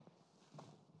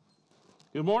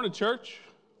Good morning, church.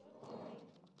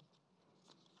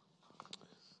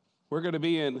 We're going to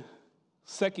be in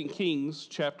 2 Kings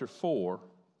chapter 4.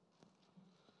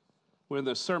 We're in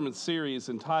the sermon series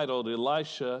entitled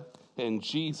Elisha and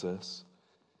Jesus.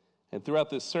 And throughout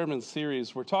this sermon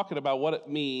series, we're talking about what it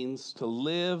means to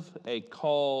live a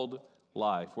called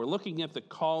life. We're looking at the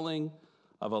calling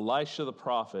of Elisha the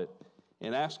prophet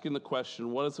and asking the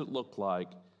question, what does it look like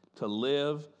to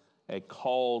live a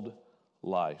called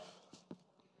life?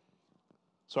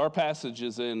 So our passage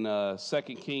is in 2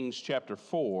 Kings chapter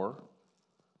 4,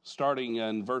 starting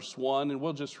in verse 1, and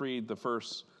we'll just read the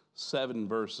first 7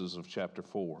 verses of chapter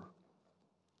 4.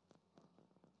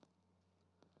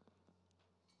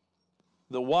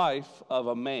 The wife of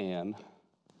a man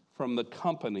from the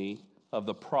company of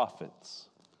the prophets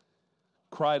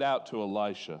cried out to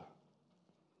Elisha,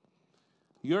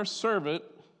 "Your servant,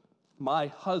 my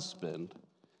husband,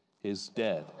 is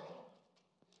dead.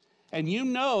 And you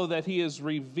know that he has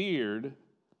revered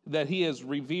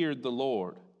the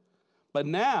Lord. But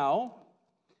now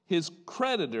his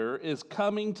creditor is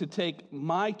coming to take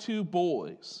my 2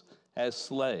 boys as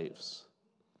slaves."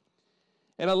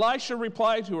 And Elisha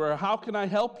replied to her, "How can I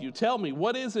help you? Tell me,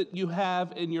 what is it you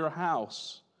have in your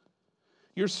house?"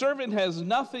 "Your servant has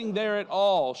nothing there at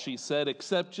all," she said,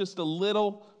 "except just a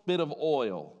little bit of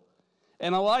oil."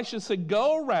 And Elisha said,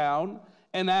 "Go around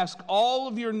and ask all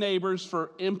of your neighbors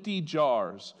for empty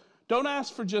jars. Don't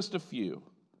ask for just a few.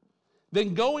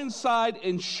 Then go inside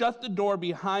and shut the door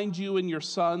behind you and your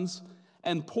sons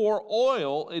and pour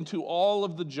oil into all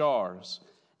of the jars.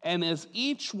 And as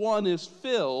each one is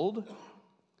filled,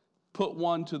 put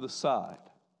one to the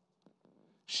side."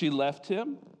 She left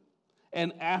him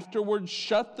and afterwards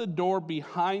shut the door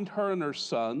behind her and her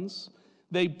sons.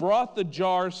 They brought the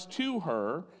jars to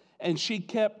her and she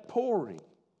kept pouring.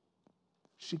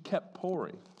 She kept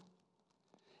pouring.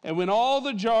 And when all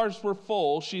the jars were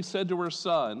full, she said to her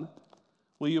son,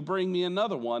 "Will you bring me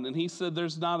another one?" And he said,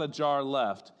 "There's not a jar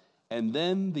left." And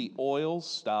then the oil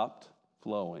stopped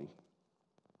flowing.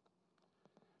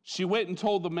 She went and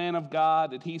told the man of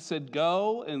God, and he said,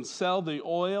 "Go and sell the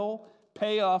oil,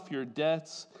 pay off your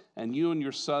debts, and you and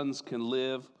your sons can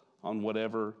live on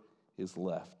whatever is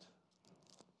left."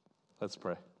 Let's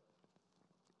pray.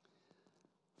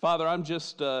 Father, I'm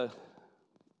just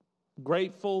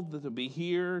grateful to be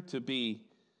here, to be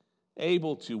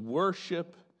able to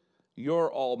worship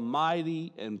your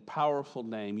almighty and powerful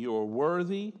name. You are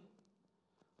worthy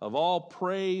of all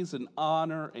praise and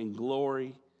honor and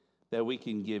glory that we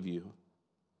can give you.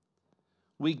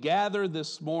 We gather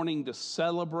this morning to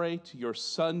celebrate your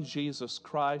Son, Jesus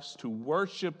Christ, to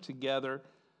worship together.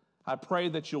 I pray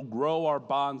that you'll grow our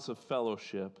bonds of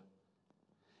fellowship.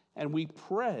 And we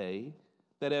pray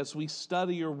that as we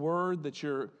study your word, that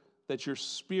your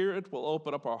Spirit will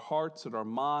open up our hearts and our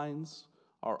minds,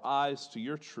 our eyes to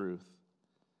your truth.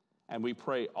 And we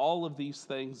pray all of these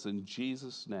things in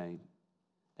Jesus' name.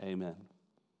 Amen.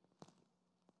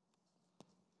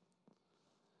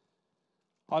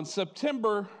 On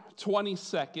September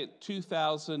 22nd,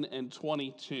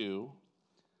 2022,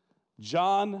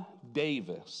 John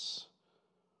Davis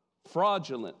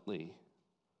fraudulently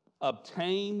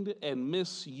obtained and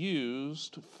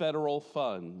misused federal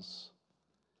funds,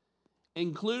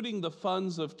 including the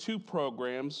funds of 2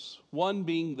 programs, one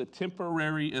being the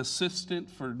Temporary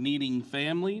Assistance for Needing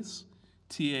Families,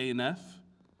 TANF,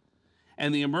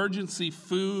 and the Emergency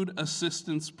Food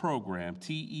Assistance Program,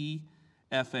 TEFAP.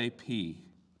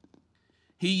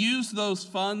 He used those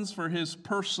funds for his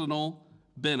personal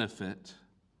benefit.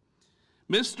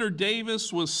 Mr.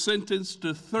 Davis was sentenced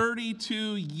to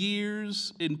 32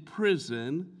 years in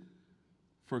prison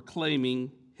for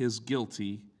claiming his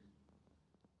guilty.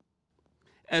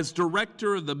 As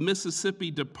director of the Mississippi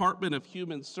Department of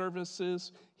Human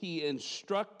Services, he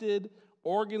instructed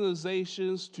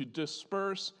organizations to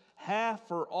disperse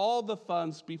half or all the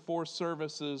funds before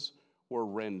services were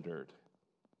rendered.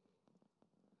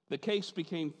 The case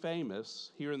became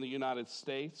famous here in the United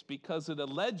States because it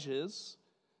alleges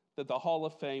that the Hall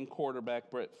of Fame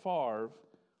quarterback Brett Favre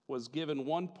was given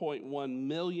 $1.1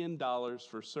 million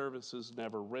for services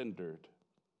never rendered.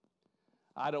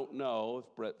 I don't know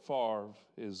if Brett Favre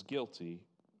is guilty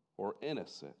or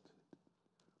innocent,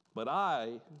 but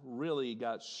I really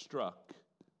got struck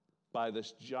by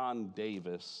this John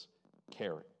Davis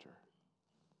character.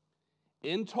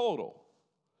 In total,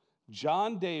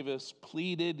 John Davis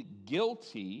pleaded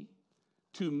guilty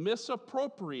to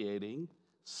misappropriating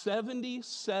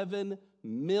 $77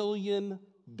 million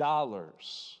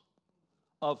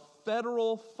of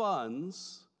federal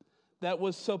funds that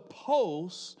was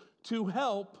supposed to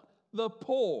help the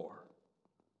poor.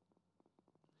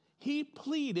 he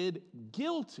pleaded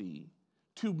guilty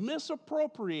to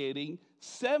misappropriating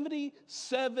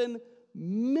 $77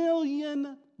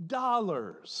 million.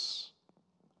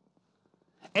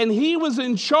 And he was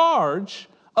in charge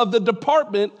of the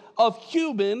Department of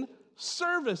Human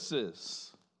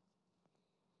Services.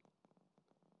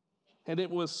 And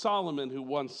it was Solomon who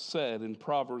once said in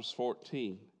Proverbs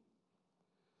 14,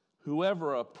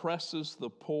 whoever oppresses the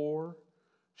poor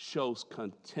shows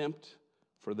contempt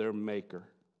for their maker,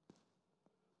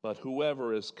 but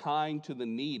whoever is kind to the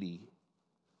needy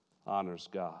honors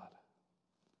God.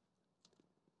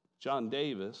 John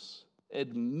Davis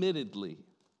admittedly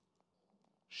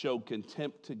showed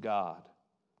contempt to God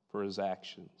for his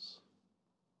actions.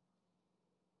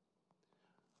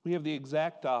 We have the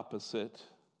exact opposite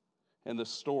in the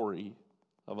story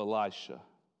of Elisha,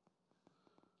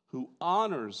 who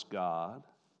honors God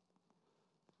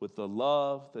with the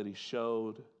love that he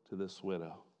showed to this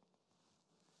widow.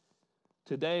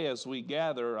 Today, as we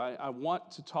gather, I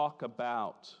want to talk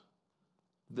about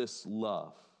this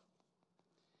love.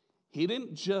 He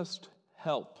didn't just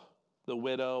help the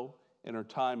widow in her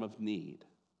time of need.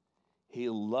 He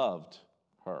loved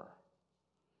her.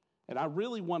 And I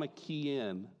really want to key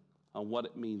in on what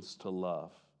it means to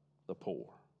love the poor.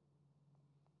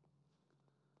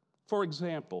 For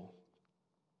example,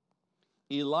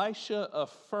 Elisha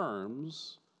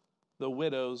affirms the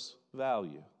widow's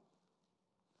value.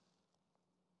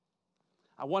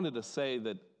 I wanted to say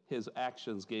that his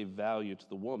actions gave value to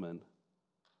the woman,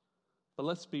 but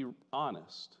let's be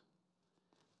honest.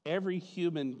 Every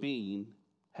human being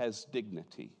has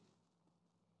dignity,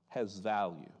 has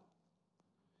value.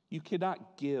 You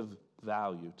cannot give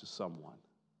value to someone.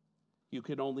 You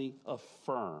can only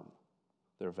affirm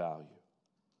their value.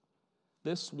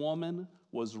 This woman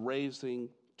was raising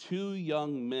 2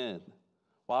 young men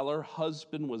while her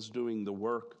husband was doing the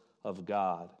work of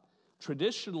God.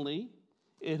 Traditionally,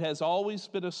 it has always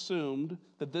been assumed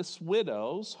that this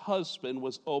widow's husband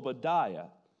was Obadiah,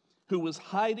 who was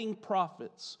hiding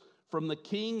prophets from the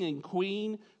king and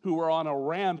queen who were on a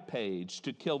rampage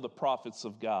to kill the prophets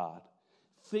of God.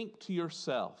 Think to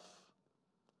yourself,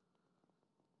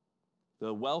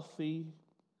 the wealthy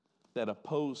that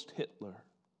opposed Hitler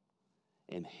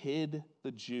and hid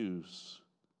the Jews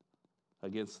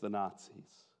against the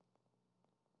Nazis.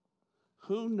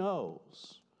 Who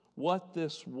knows what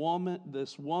this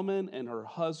woman and her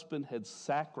husband had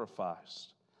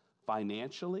sacrificed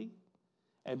financially,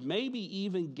 and maybe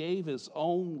even gave his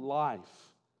own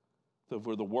life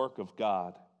for the work of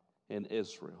God in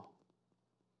Israel.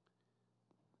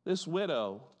 This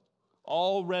widow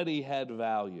already had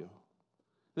value.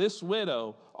 This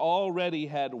widow already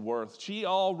had worth. She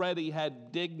already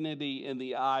had dignity in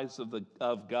the eyes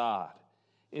of God.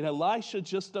 And Elisha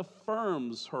just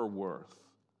affirms her worth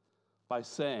by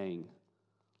saying,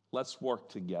 let's work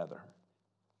together.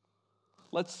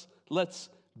 Let's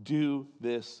do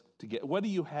this together. What do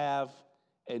you have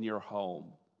in your home?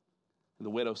 And the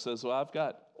widow says, well, I've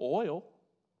got oil.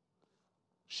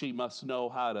 She must know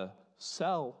how to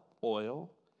sell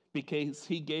oil because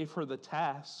he gave her the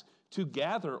task to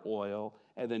gather oil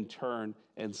and then turn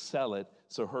and sell it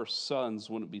so her sons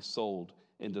wouldn't be sold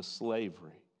into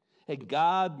slavery. And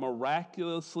God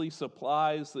miraculously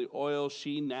supplies the oil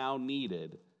she now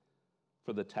needed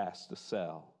for the task to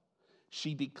sell.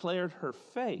 She declared her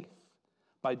faith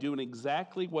by doing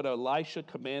exactly what Elisha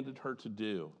commanded her to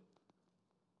do.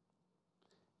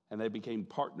 And they became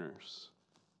partners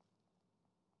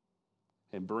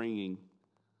in bringing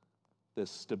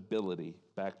this stability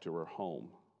back to her home.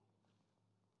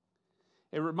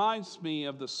 It reminds me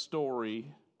of the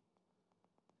story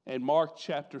in Mark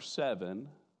chapter 7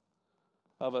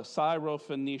 of a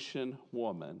Syrophoenician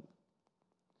woman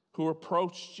who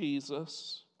approached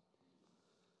Jesus.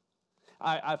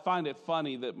 I find it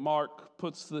funny that Mark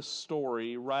puts this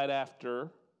story right after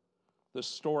the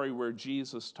story where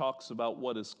Jesus talks about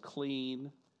what is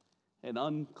clean and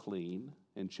unclean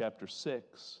in chapter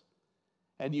 6.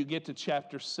 And you get to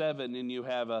chapter 7 and you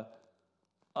have a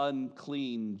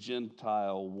unclean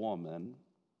Gentile woman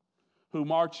who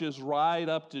marches right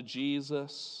up to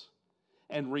Jesus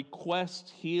and requests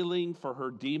healing for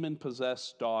her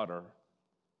demon-possessed daughter.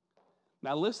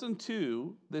 Now listen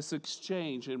to this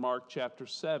exchange in Mark chapter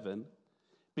 7,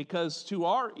 because to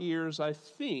our ears, I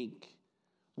think,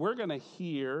 we're going to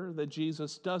hear that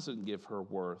Jesus doesn't give her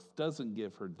worth, doesn't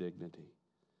give her dignity.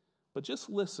 But just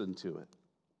listen to it.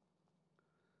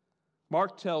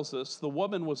 Mark tells us the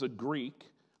woman was a Greek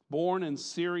born in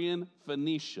Syrian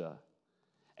Phoenicia,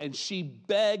 and she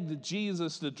begged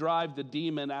Jesus to drive the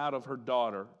demon out of her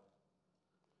daughter.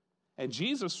 And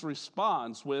Jesus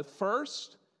responds with,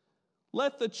 first,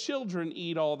 Let the children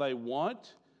eat all they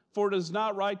want, for it is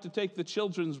not right to take the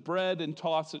children's bread and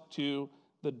toss it to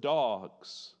the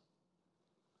dogs.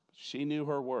 She knew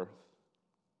her worth.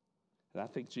 And I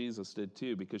think Jesus did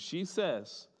too, because she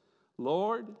says,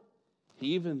 Lord,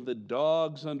 even the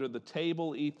dogs under the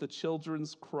table eat the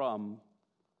children's crumb.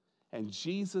 And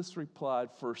Jesus replied,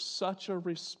 for such a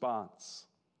response,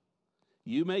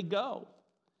 you may go,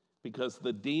 because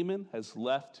the demon has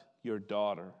left your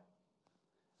daughter.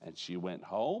 And she went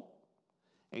home,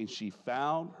 and she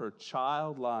found her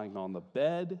child lying on the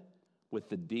bed with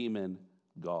the demon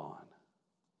gone.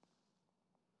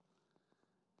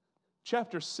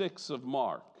 Chapter 6 of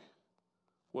Mark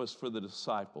was for the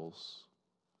disciples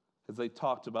as they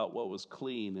talked about what was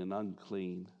clean and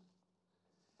unclean.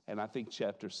 And I think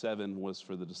chapter 7 was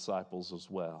for the disciples as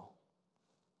well.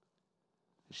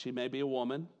 She may be a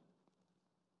woman,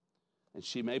 and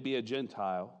she may be a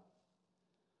Gentile,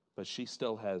 but she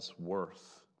still has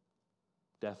worth,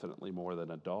 definitely more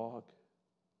than a dog.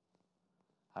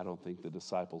 I don't think the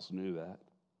disciples knew that.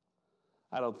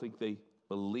 I don't think they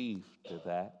believed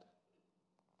that,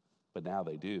 but now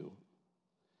they do.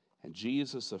 And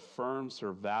Jesus affirms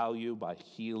her value by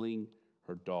healing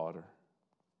her daughter.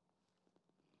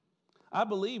 I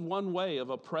believe one way of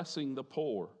oppressing the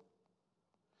poor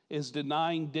is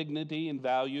denying dignity and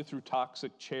value through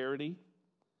toxic charity.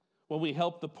 When we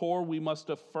help the poor, we must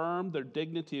affirm their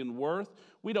dignity and worth.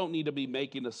 We don't need to be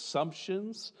making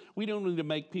assumptions. We don't need to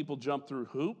make people jump through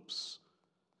hoops.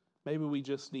 Maybe we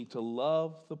just need to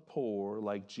love the poor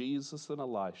like Jesus and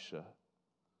Elisha.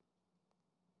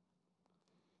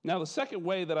 Now, the second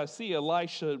way that I see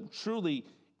Elisha truly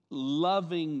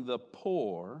loving the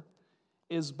poor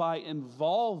is by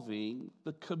involving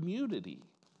the community.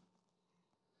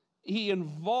 He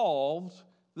involved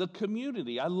the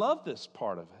community. I love this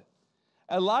part of it.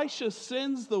 Elisha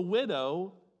sends the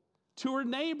widow to her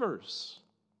neighbors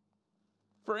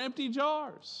for empty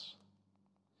jars.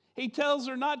 He tells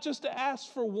her not just to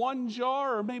ask for one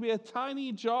jar or maybe a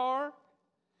tiny jar.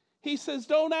 He says,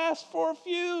 don't ask for a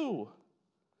few.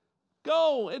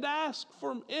 Go and ask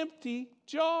for empty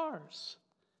jars.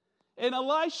 And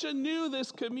Elisha knew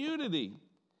this community.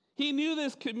 He knew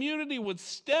this community would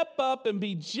step up and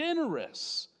be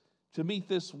generous to meet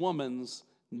this woman's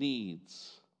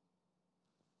needs.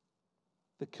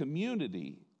 The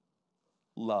community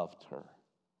loved her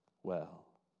well.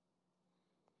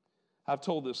 I've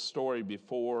told this story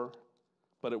before,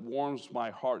 but it warms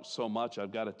my heart so much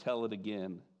I've got to tell it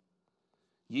again.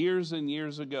 Years and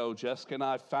years ago, Jessica and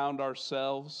I found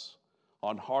ourselves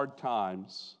on hard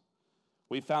times.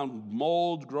 We found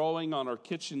mold growing on our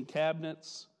kitchen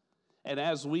cabinets. And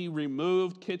as we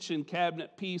removed kitchen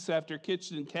cabinet piece after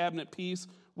kitchen cabinet piece,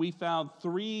 we found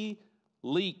 3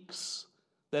 leaks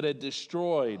that had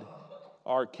destroyed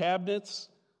our cabinets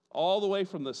all the way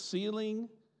from the ceiling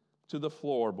to the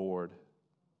floorboard.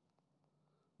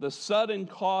 The sudden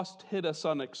cost hit us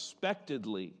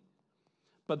unexpectedly,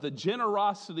 but the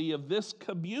generosity of this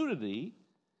community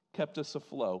kept us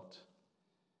afloat.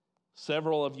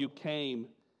 Several of you came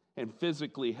and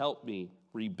physically helped me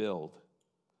rebuild.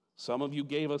 Some of you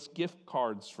gave us gift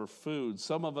cards for food.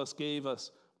 Some of us gave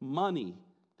us money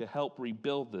to help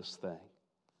rebuild this thing.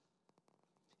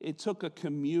 It took a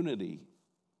community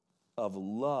of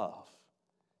love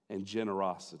and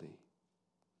generosity.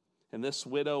 And this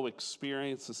widow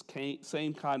experienced this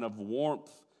same kind of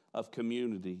warmth of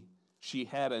community. She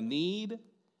had a need,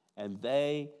 and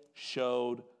they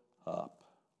showed up.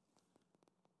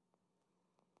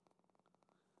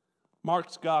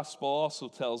 Mark's gospel also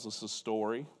tells us a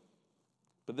story,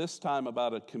 but this time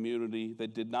about a community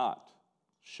that did not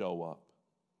show up.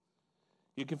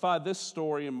 You can find this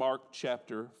story in Mark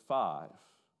chapter 5,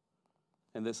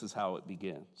 and this is how it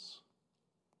begins.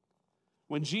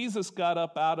 When Jesus got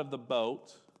up out of the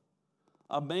boat,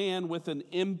 a man with an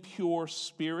impure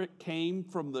spirit came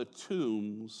from the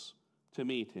tombs to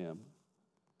meet him.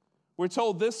 We're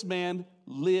told this man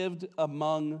lived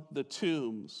among the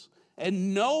tombs,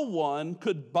 and no one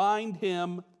could bind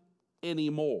him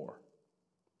anymore,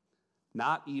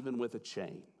 not even with a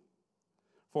chain.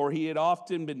 For he had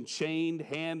often been chained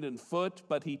hand and foot,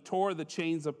 but he tore the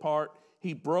chains apart.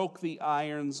 He broke the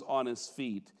irons on his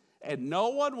feet, and no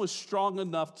one was strong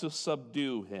enough to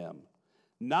subdue him.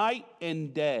 Night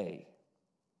and day,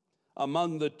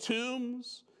 among the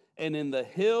tombs and in the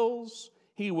hills,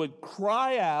 he would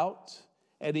cry out,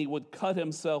 and he would cut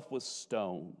himself with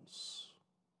stones.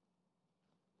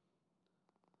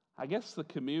 I guess the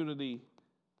community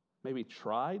maybe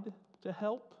tried to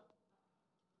help.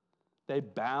 They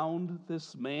bound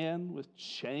this man with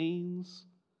chains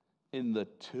in the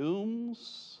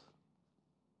tombs.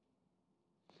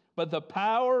 But the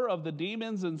power of the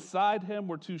demons inside him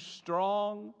were too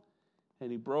strong,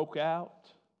 and he broke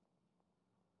out.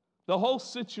 The whole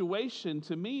situation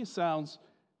to me sounds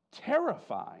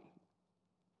terrifying.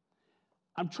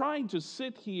 I'm trying to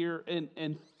sit here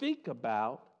and think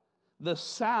about the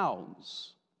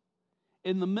sounds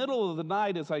in the middle of the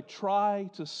night as I try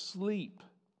to sleep.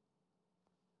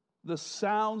 The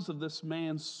sounds of this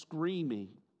man screaming.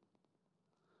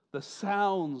 The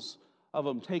sounds of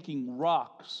him taking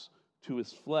rocks to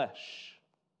his flesh.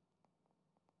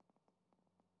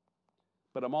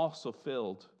 But I'm also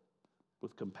filled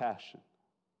with compassion.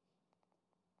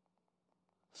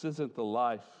 This isn't the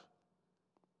life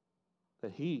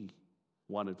that he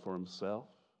wanted for himself.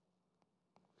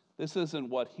 This isn't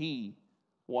what he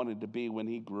wanted to be when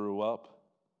he grew up.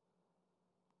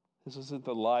 This isn't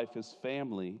the life his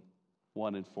family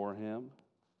wanted for him.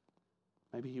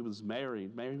 Maybe he was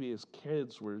married. Maybe his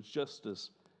kids were just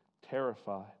as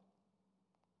terrified.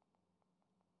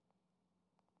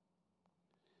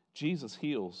 Jesus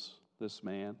heals this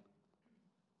man,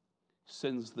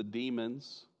 sends the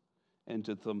demons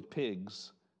into some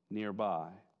pigs nearby.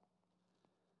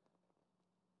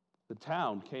 The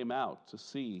town came out to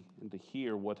see and to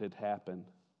hear what had happened.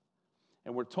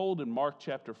 And we're told in Mark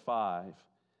chapter 5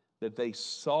 that they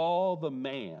saw the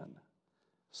man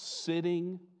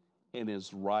sitting in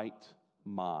his right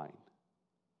mind.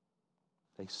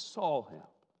 They saw him.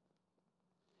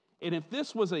 And if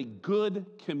this was a good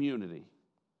community,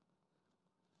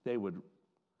 they would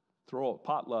throw a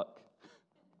potluck.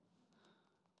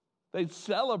 They'd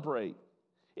celebrate.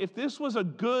 If this was a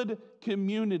good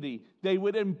community, they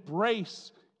would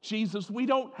embrace Jesus. We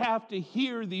don't have to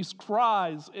hear these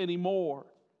cries anymore.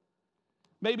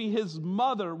 Maybe his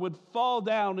mother would fall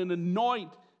down and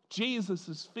anoint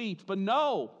Jesus' feet. But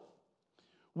no,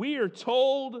 we are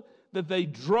told that they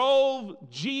drove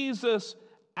Jesus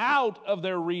out of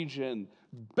their region,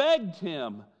 begged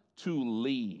him to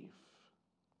leave.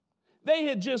 They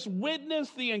had just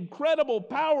witnessed the incredible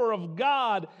power of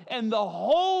God and the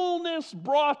wholeness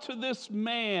brought to this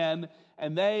man,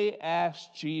 and they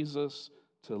asked Jesus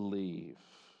to leave.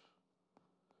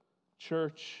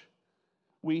 Church,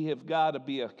 we have got to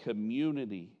be a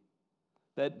community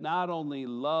that not only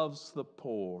loves the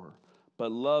poor,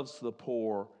 but loves the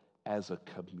poor as a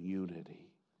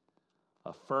community,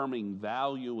 affirming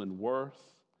value and worth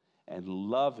and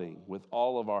loving with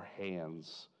all of our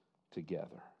hands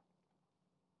together.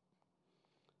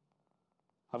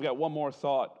 I've got one more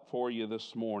thought for you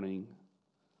this morning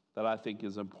that I think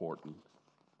is important.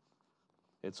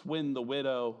 It's when the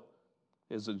widow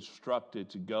is instructed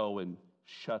to go and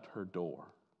shut her door.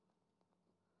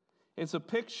 It's a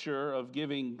picture of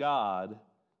giving God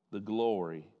the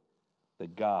glory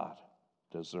that God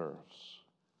deserves.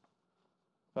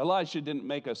 Elisha didn't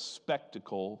make a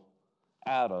spectacle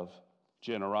out of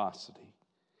generosity.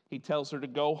 He tells her to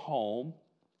go home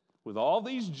with all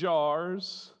these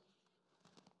jars,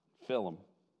 fill them.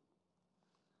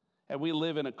 And we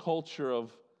live in a culture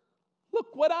of,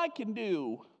 look what I can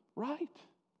do, right?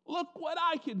 Look what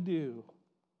I can do.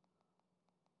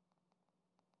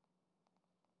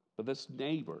 But this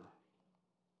neighbor,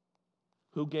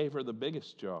 who gave her the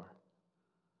biggest jar?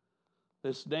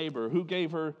 This neighbor, who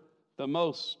gave her the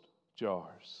most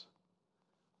jars?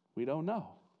 We don't know.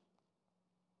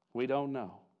 We don't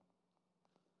know.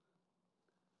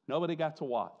 Nobody got to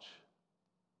watch.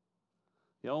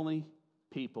 The only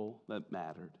people that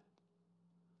mattered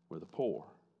were the poor.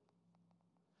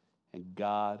 And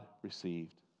God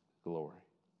received glory.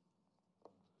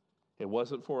 It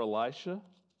wasn't for Elisha.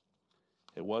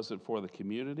 It wasn't for the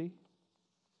community.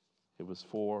 It was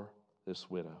for this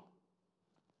widow.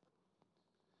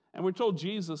 And we're told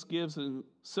Jesus gives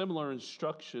similar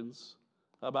instructions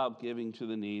about giving to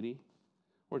the needy.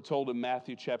 We're told in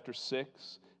Matthew chapter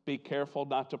 6, be careful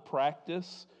not to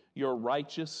practice your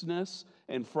righteousness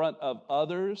in front of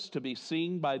others to be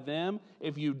seen by them.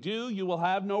 If you do, you will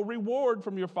have no reward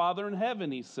from your Father in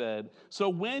heaven, he said. So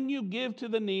when you give to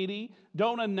the needy,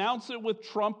 don't announce it with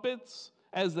trumpets,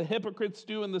 as the hypocrites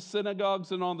do in the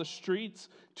synagogues and on the streets,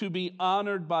 to be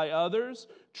honored by others.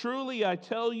 Truly, I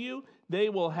tell you, they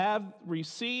will have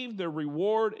received their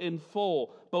reward in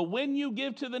full. But when you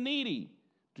give to the needy,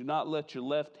 do not let your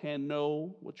left hand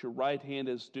know what your right hand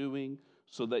is doing,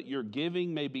 so that your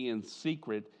giving may be in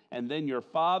secret, and then your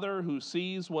Father who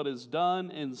sees what is done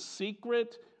in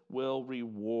secret will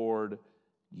reward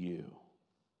you.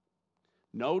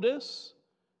 Notice,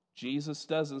 Jesus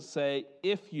doesn't say,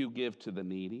 if you give to the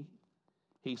needy.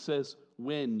 He says,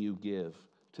 when you give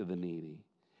to the needy.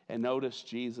 And notice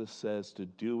Jesus says to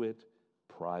do it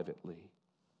privately.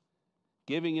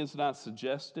 Giving is not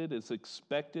suggested, it's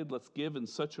expected. Let's give in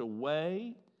such a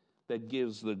way that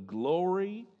gives the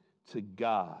glory to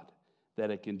God,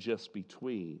 that it can just be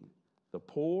between the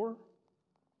poor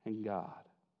and God.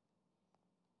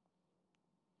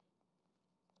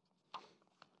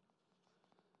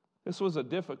 This was a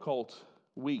difficult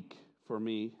week for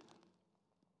me.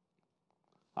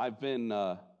 I've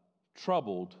been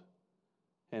troubled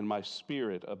in my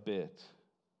spirit a bit.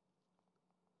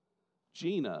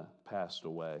 Gina passed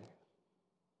away.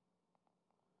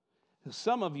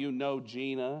 Some of you know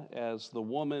Gina as the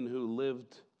woman who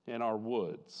lived in our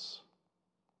woods.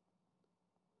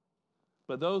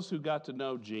 But those who got to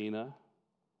know Gina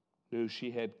knew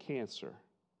she had cancer.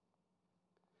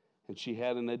 And she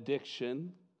had an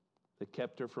addiction that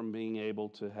kept her from being able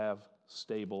to have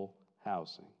stable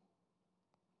housing.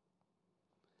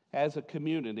 As a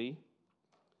community,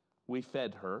 we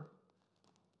fed her.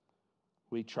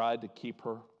 We tried to keep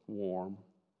her warm,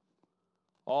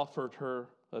 offered her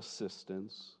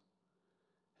assistance,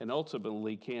 and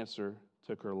ultimately cancer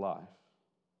took her life.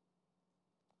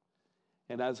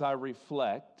 And as I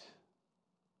reflect,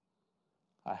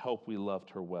 I hope we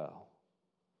loved her well.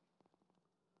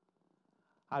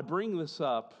 I bring this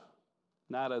up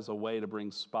not as a way to bring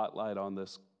spotlight on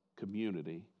this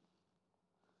community,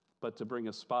 but to bring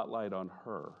a spotlight on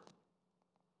her.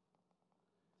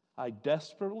 I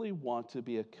desperately want to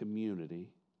be a community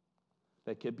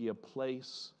that could be a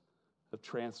place of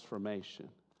transformation.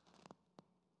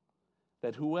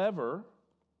 That whoever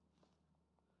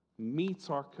meets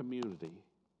our community,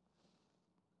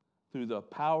 through the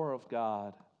power of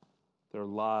God, their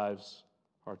lives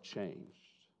are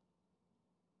changed.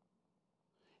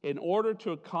 In order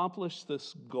to accomplish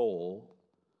this goal,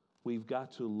 we've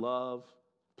got to love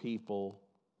people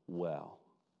well.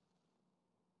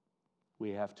 We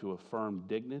have to affirm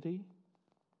dignity.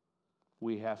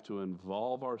 We have to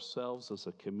involve ourselves as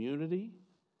a community.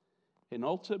 And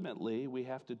ultimately, we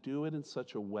have to do it in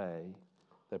such a way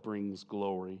that brings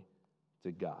glory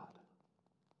to God.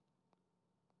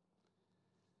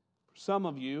 For some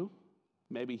of you,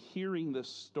 maybe hearing this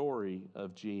story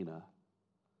of Gina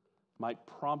might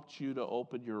prompt you to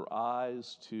open your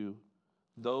eyes to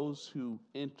those who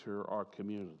enter our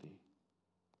community.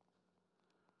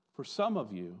 For some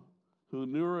of you who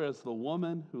knew her as the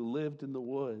woman who lived in the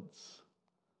woods,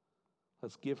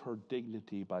 let's give her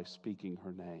dignity by speaking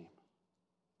her name.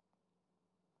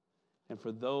 And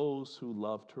for those who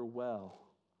loved her well,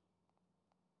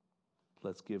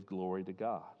 let's give glory to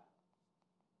God.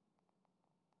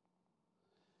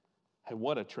 And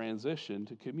what a transition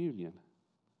to communion.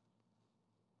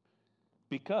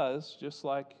 Because, just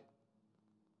like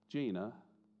Gina,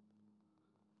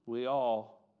 we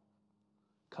all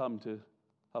come to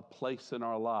a place in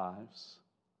our lives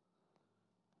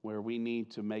where we need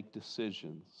to make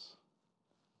decisions.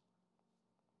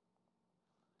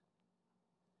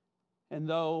 And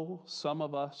though some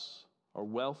of us are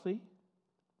wealthy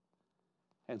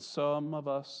and some of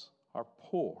us are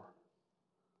poor,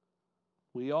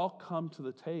 we all come to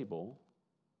the table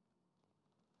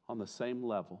on the same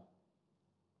level.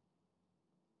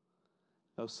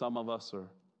 Though some of us are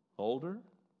older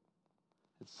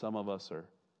and some of us are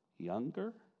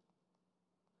younger,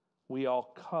 we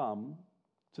all come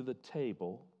to the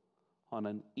table on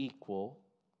an equal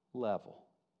level.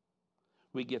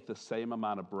 We get the same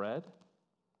amount of bread.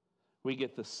 We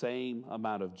get the same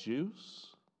amount of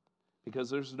juice, because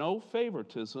there's no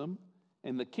favoritism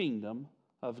in the kingdom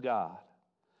of God.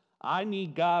 I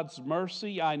need God's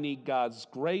mercy. I need God's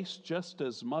grace just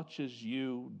as much as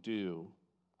you do.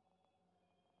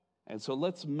 And so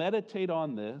let's meditate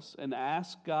on this and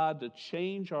ask God to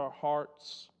change our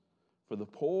hearts for the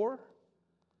poor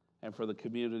and for the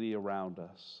community around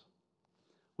us.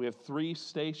 We have 3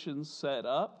 stations set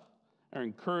up. I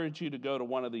encourage you to go to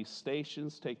one of these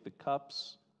stations, take the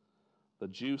cups. The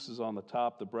juice is on the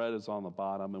top, the bread is on the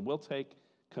bottom, and we'll take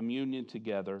communion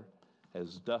together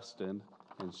as Dustin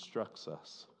instructs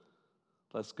us.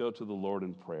 Let's go to the Lord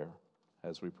in prayer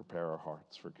as we prepare our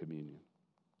hearts for communion.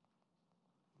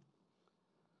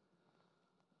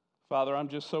 Father, I'm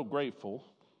just so grateful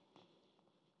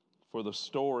for the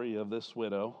story of this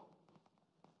widow.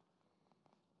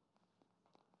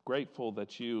 Grateful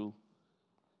that you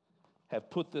have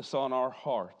put this on our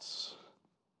hearts.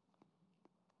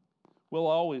 We'll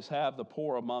always have the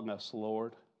poor among us,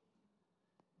 Lord.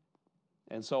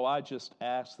 And so I just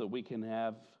ask that we can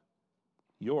have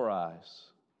your eyes,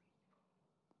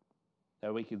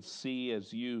 that we can see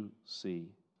as you see,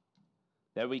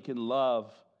 that we can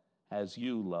love as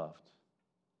you loved.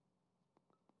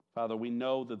 Father, we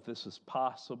know that this is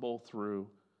possible through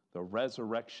the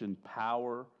resurrection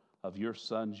power of your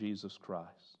Son, Jesus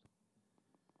Christ.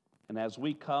 And as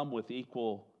we come with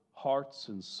equal hearts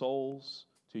and souls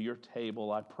to your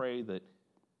table, I pray that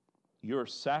your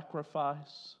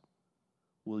sacrifice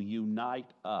will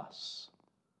unite us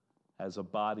as a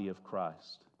body of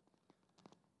Christ.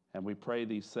 And we pray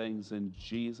these things in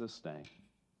Jesus' name.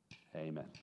 Amen.